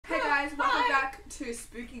guys, welcome back to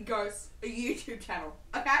Spooky Ghosts, a YouTube channel,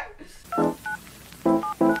 okay?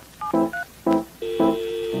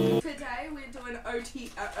 Today we're doing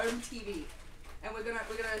OMTV, and we're gonna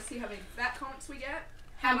see how many fat comments we get,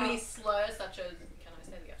 how many slurs such as, can I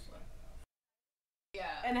say the F slur? Yeah.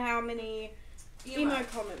 And how many emo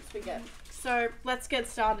comments we get. So let's get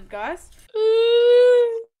started, guys.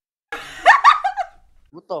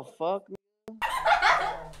 What the fuck?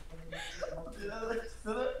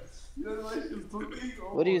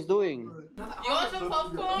 What are you doing? You want some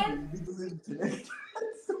popcorn?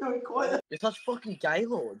 You're such fucking gay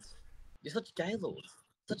lords. You're such gay lords.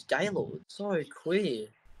 Such gay lords. So queer.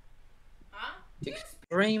 Huh?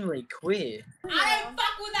 Extremely queer. I don't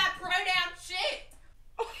fuck with that pronoun shit!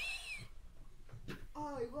 I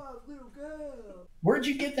love little girl. Where'd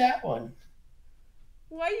you get that one?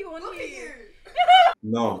 Why are you on Look at here? you.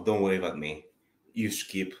 No, don't wave at me. You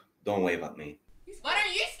skip. Don't wave at me. Why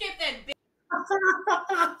don't you skip then, bitch?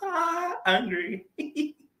 Angry.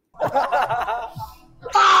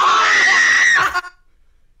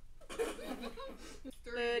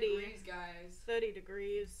 30 degrees, guys. 30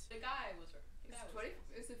 degrees. The guy was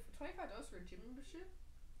Is it $25 for a gym membership?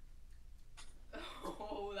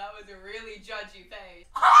 Oh, that was a really judgy face.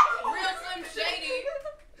 Real Slim Shady.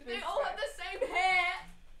 They all have the same hair.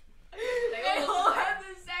 They all have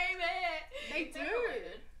the same hair. They do.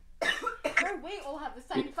 No, we all have the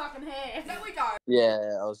same fucking hair. No, we don't.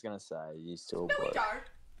 Yeah, I was gonna say, you still No, we don't.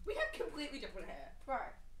 We have completely different hair. Bro.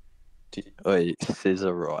 Wait,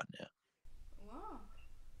 scissor right now. Wow.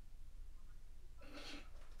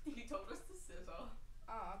 He told us to scissor.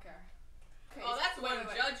 Oh, okay. Oh, that's one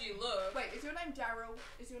judgy look. Wait, is your name Daryl?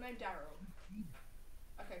 Is your name Daryl?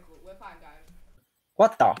 Okay, cool. We're fine, guys.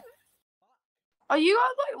 What the? Are you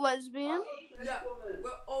guys like lesbian? Yeah,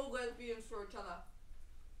 we're all lesbians for each other.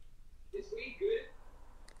 Is we good?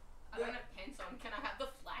 I don't have pants on. Can I have the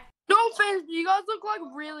flag? No offense, you guys look like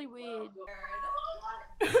really weird. No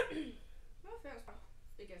offense,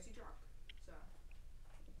 big ass, you drunk. So.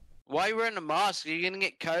 Why are you wearing a mask? Are you gonna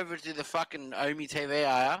get COVID through the fucking Omi TV, are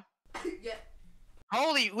ya? Yeah.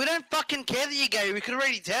 Holy, we don't fucking care that you're gay, we could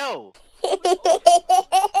already tell. This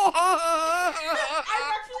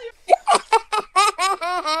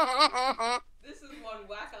is one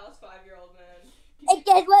whack-ass 5-year-old man. Hey,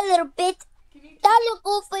 guess what, little bitch? Can you That look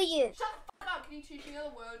good for you. shut the fuck up? Can you teach me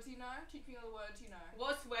other words you know? Teach me other words you know.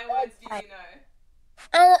 What swear words do you know?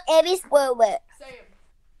 I know every swear word. Say them.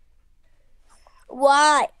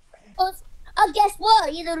 Why? Oh, guess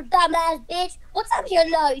what, you little dumbass bitch? What's up your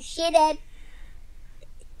nose, shithead?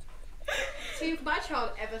 See, if my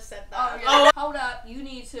child ever said Oh, that. yeah. Hold up. You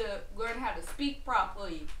need to learn how to speak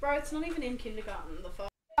properly. Bro, it's not even in kindergarten, the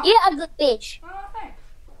fuck. You're a good bitch. Oh, thanks.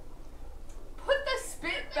 Put the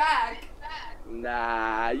spit back.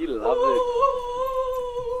 Nah, you love it.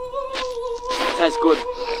 Tastes good.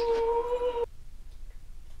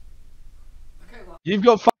 Okay, well. You've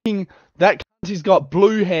got fucking, that cunt, he's got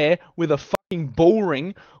blue hair with a fucking bull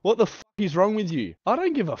ring. What the fuck is wrong with you? I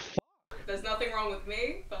don't give a fuck. There's nothing wrong with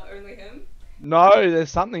me, but only him. No,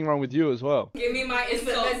 there's something wrong with you as well. Give me my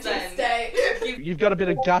insults then. You've got a bit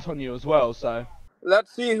of gut on you as well, so.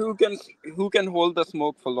 Let's see who can hold the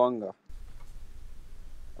smoke for longer.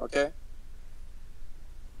 Okay.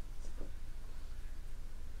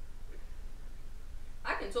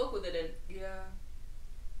 I can talk with it in. Yeah.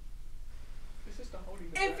 It's just the holding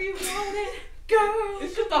the If breath. you want it, go.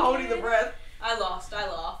 It's just the holding the breath. I lost. I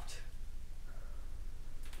laughed.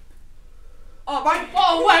 Oh, my.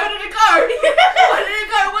 Whoa, where did it go? Where did it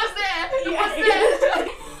go? What's there? What's there?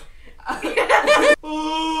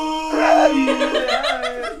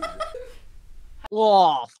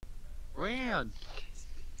 Oh, round.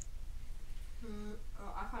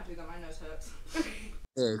 Oh, I can't do that. My nose hurts.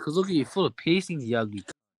 Yeah, cause look at you, full of piercings, you ugly.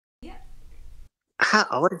 Yeah. How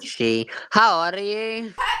old is she? How old are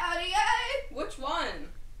you? Hi, audio. Which one?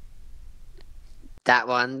 That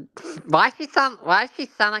one. Why does she sound like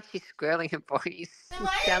she's squirreling her voice?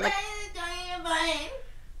 Sound like...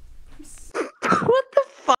 What the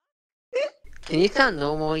fuck? Can you sound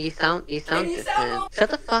normal? You sound different. Shut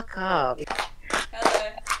the fuck up. Hello.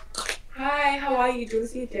 Hi, how are you? Do you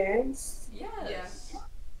want to see a dance? Yes.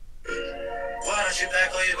 Why don't you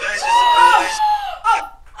back all your guys?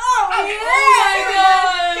 Oh my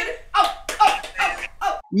god!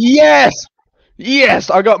 Yes! Yes!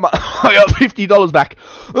 I got $50 back.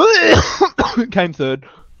 Came third.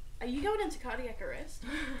 Are you going into cardiac arrest?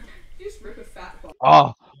 You just rip a fat ball.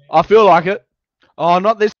 Oh, I feel like it. Oh,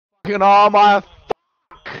 not this fucking, oh my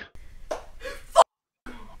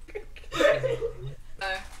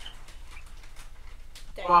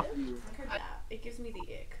David, it gives me the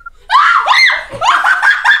ick.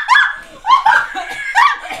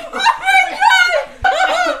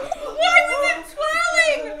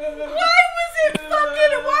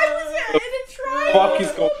 Fuck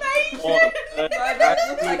is going on? That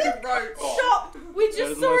looks like a roach. Stop! We just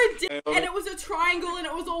That saw is a dick most- and it was a triangle and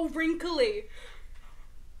it was all wrinkly.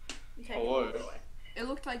 Okay. Hello. It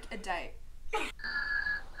looked like a date.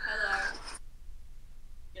 Hello.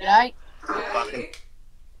 G'day, Hey.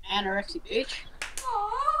 anorexic bitch.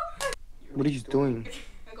 Aww. What are you doing?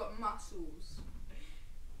 I got muscles.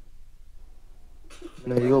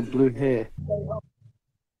 No, you got blue hair.